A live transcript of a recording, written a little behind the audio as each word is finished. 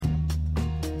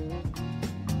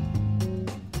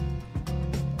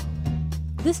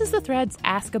This is The Thread's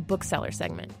Ask a Bookseller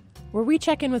segment, where we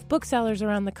check in with booksellers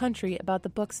around the country about the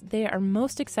books they are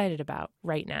most excited about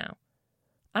right now.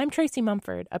 I'm Tracy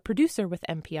Mumford, a producer with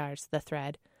NPR's The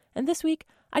Thread, and this week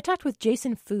I talked with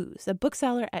Jason Foos, a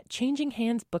bookseller at Changing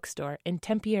Hands Bookstore in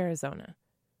Tempe, Arizona.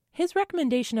 His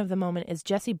recommendation of the moment is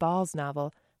Jessie Ball's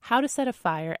novel, How to Set a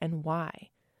Fire and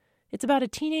Why. It's about a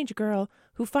teenage girl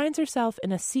who finds herself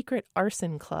in a secret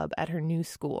arson club at her new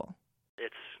school.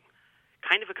 It's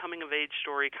kind of a coming-of-age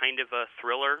story, kind of a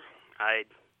thriller. I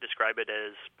describe it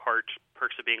as part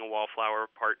Perks of Being a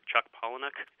Wallflower, part Chuck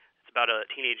Palahniuk. It's about a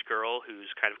teenage girl who's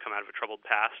kind of come out of a troubled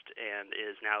past and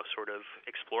is now sort of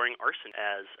exploring arson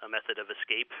as a method of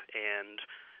escape and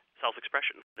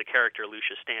self-expression. The character,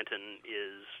 Lucia Stanton,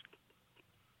 is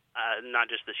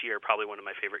not just this year, probably one of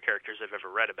my favorite characters I've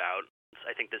ever read about.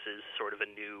 I think this is sort of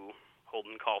a new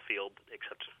Holden Caulfield,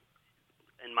 except,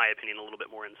 in my opinion, a little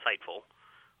bit more insightful,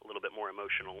 a little bit more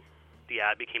emotional. Yeah,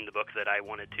 it became the book that I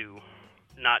wanted to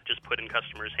not just put in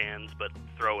customers' hands, but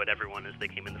throw at everyone as they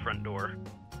came in the front door.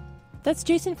 That's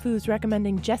Jason Foos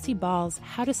recommending Jessie Ball's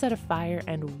How to Set a Fire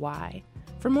and Why.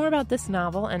 For more about this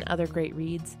novel and other great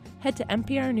reads, head to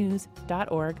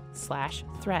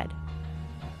nprnews.org/thread.